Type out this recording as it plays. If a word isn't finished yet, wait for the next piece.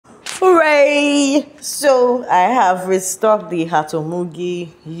Hooray! So I have restocked the Hatomugi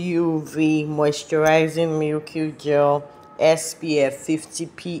UV Moisturizing Milky Gel SPF 50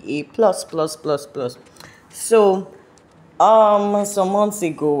 PA plus. So some months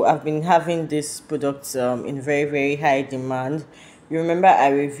ago I've been having this product in very high demand. You remember I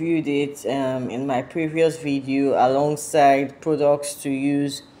reviewed it in my previous video alongside products to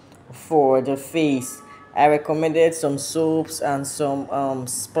use for the face. I recommended some soaps and some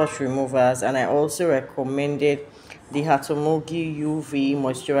spot removers, and I also recommended the Hatomugi UV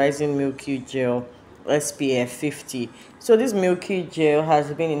Moisturizing Milky Gel SPF 50. So this milky gel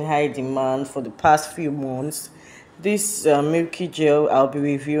has been in high demand for the past few months. This milky gel I'll be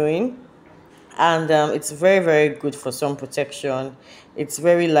reviewing, and it's very good for sun protection. It's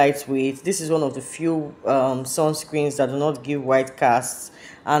very lightweight. This is one of the few sunscreens that do not give white casts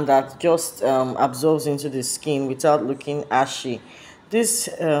and that just absorbs into the skin without looking ashy. This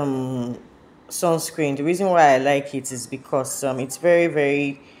sunscreen, the reason why I like it is because it's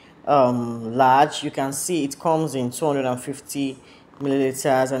very large. You can see it comes in 250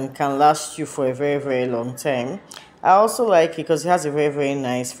 milliliters and it can last you for a very long time. I also like it because it has a very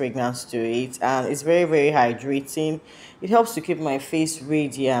nice fragrance to it, and it's very hydrating. It helps to keep my face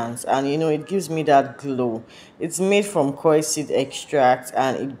radiant, and it gives me that glow. It's made from koi seed extract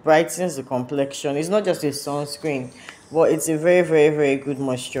and it brightens the complexion. It's not just a sunscreen, but it's a very good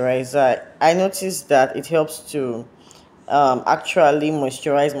moisturizer. I noticed that it helps to actually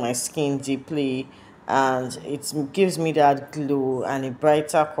moisturize my skin deeply, and it gives me that glow and a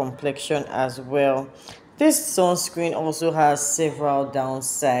brighter complexion as well. This sunscreen also has several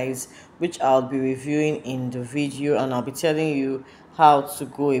downsides which I'll be reviewing in the video, and I'll be telling you how to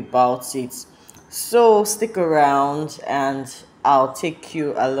go about it. So stick around and I'll take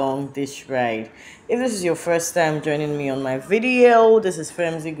you along this ride. If this is your first time joining me on my video, this is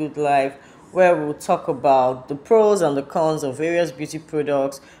Femzy Good Life, where we'll talk about the pros and the cons of various beauty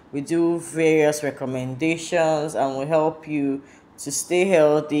products. We do various recommendations and we'll help you to stay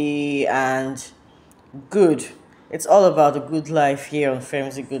healthy and good. It's all about the good life here on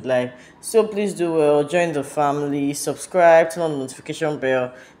Femzy Good Life. So please do well, join the family, subscribe, turn on the notification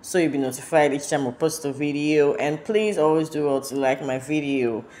bell so you'll be notified each time I post a video, and please always do well to like my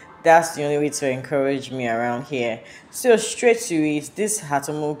video. That's the only way to encourage me around here. So straight to it, this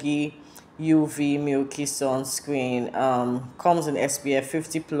Hatomugi UV milky sunscreen comes in SPF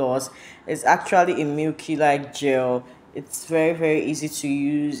 50 plus. It's actually a milky like gel. It's very easy to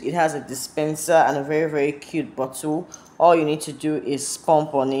use. It has a dispenser and a very cute bottle. All you need to do is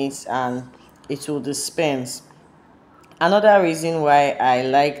pump on it and it will dispense. Another reason why I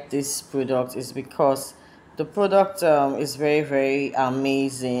like this product is because the product is very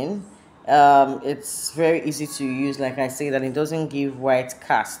amazing. It's very easy to use, like I say, that it doesn't give white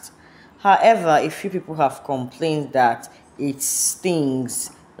cast. However, a few people have complained that it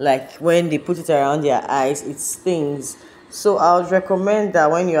stings. Like when they put it around their eyes, it stings. So I would recommend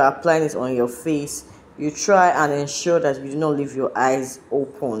that when you're applying it on your face, you try and ensure that you do not leave your eyes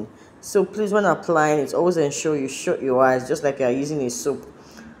open. So please, when applying it, always ensure you shut your eyes, just like you're using a soap,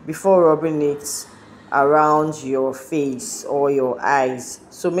 before rubbing it around your face or your eyes.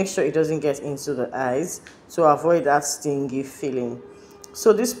 So make sure it doesn't get into the eyes to avoid that stingy feeling.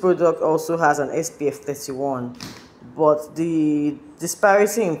 So this product also has an SPF 31, but the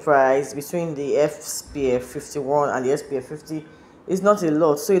disparity in price between the SPF 51 and the SPF 50 is not a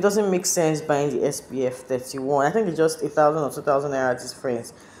lot, so it doesn't make sense buying the SPF 31. I think it's just 1,000 or 2,000 naira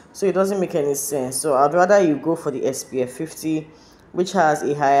difference, so it doesn't make any sense. So I'd rather you go for the SPF 50, which has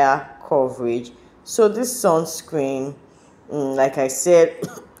a higher coverage. So this sunscreen, like I said,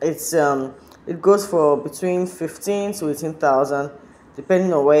 it goes for between 15 to 18,000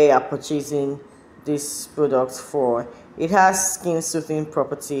 depending on where you are purchasing this product for. It has skin soothing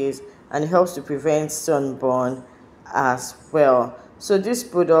properties and it helps to prevent sunburn as well. So this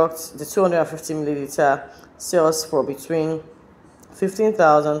product, the 250 milliliter, sells for between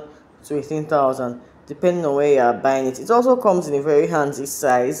 15,000 to 18,000 depending on where you are buying it. It also comes in a very handy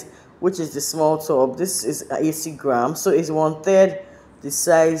size, which is the small tub. This is 80 grams, so it's 1/3 the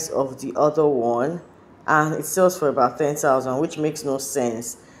size of the other one, and it sells for about 10,000, which makes no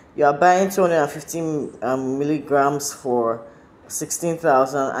sense. You are buying 250 milligrams for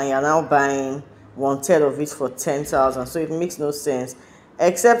 16,000 and you are now buying 1/3 of it for 10,000, so it makes no sense.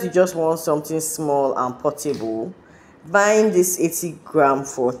 Except you just want something small and portable, buying this 80 gram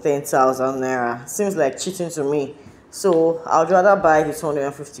for 10,000 naira seems like cheating to me. So I'd rather buy the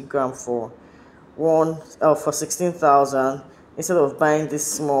 250 gram for 16,000 instead of buying this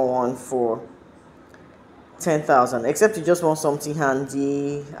small one for 10,000, except you just want something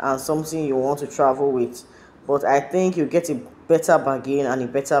handy and something you want to travel with. But I think you get a better bargain and a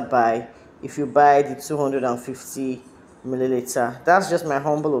better buy if you buy the 250 milliliter. That's just my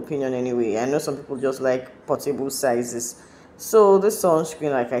humble opinion anyway. I know some people just like portable sizes. So this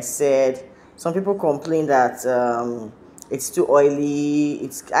sunscreen, like I said, some people complain that it's too oily.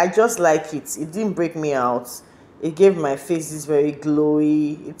 I just like it. It didn't break me out. It gave my face this very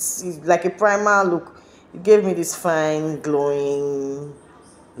glowy. It's like a primer look. It gave me this fine glowing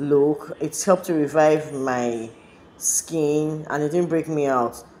look. It's helped to revive my skin and it didn't break me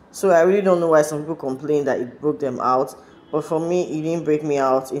out. So I really don't know why some people complain that it broke them out. But for me, it didn't break me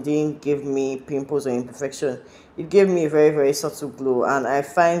out. It didn't give me pimples or imperfection. It gave me a very, very subtle glow, and I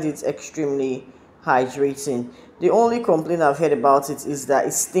find it extremely hydrating. The only complaint I've heard about it is that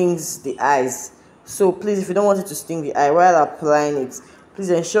it stings the eyes. So please, if you don't want it to sting the eye while applying it, please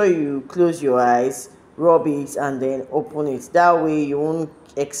ensure you close your eyes, rub it, and then open it. That way you won't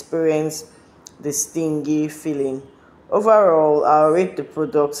experience the stingy feeling. Overall, I'll rate the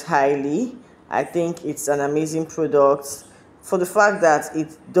product highly. I think it's an amazing product for the fact that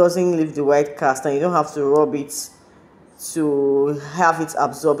it doesn't leave the white cast and you don't have to rub it to have it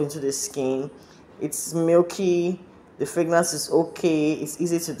absorb into the skin. It's milky, the fragrance is okay, it's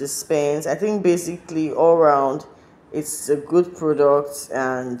easy to dispense. I think basically all around it's a good product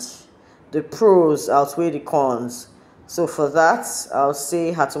and the pros outweigh the cons. So for that, I'll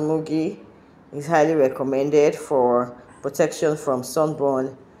say Hatomugi is highly recommended for protection from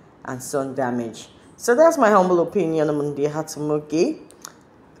sunburn and sun damage. So that's my humble opinion on the Hatomugi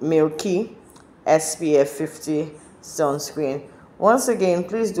Milky SPF 50 sunscreen. Once again,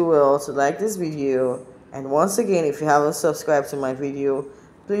 please do well to like this video, and once again, if you haven't subscribed to my video,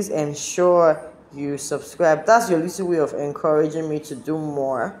 please ensure you subscribe. That's your little way of encouraging me to do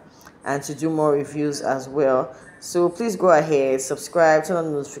more and to do more reviews as well. So please go ahead, subscribe, turn on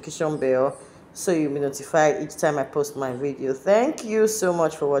the notification bell so you'll be notified each time I post my video. Thank you so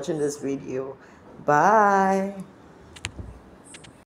much for watching this video. Bye.